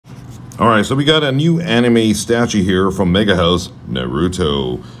All right, so we got a new anime statue here from Mega House,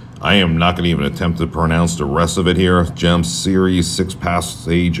 Naruto. I am not going to even attempt to pronounce the rest of it here. G.E.M Series 6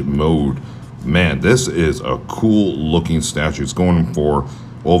 Passage Mode. Man, this is a cool looking statue. It's going for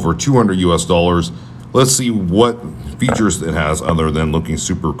over $200 US. Let's see what features it has other than looking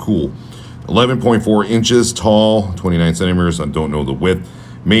super cool. 11.4 inches tall, 29 centimeters. I don't know the width.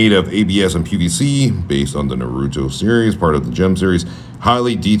 Made of ABS and PVC, based on the Naruto series, part of the G.E.M series.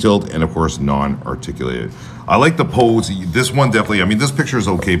 Highly detailed and, of course, non-articulated. I like the pose. This one definitely, I mean, this picture is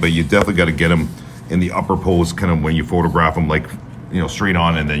okay, but you definitely got to get him in the upper pose, kind of when you photograph him, like, you know, straight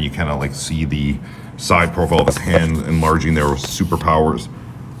on, and then you kind of like see the side profile of his hand enlarging their superpowers.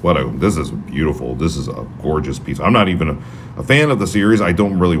 This is beautiful. This is a gorgeous piece. I'm not even a fan of the series. I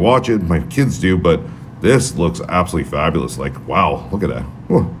don't really watch it. My kids do, but this looks absolutely fabulous. Like, wow, look at that.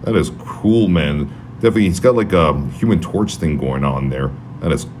 Oh, that is cool, man. Definitely, he's got like a Human Torch thing going on there.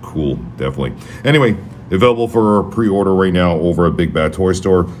 That is cool, definitely. Anyway, available for pre-order right now over at Big Bad Toy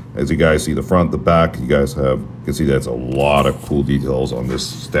Store. As you guys see the front, the back, you can see that's a lot of cool details on this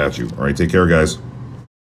statue. All right, take care, guys.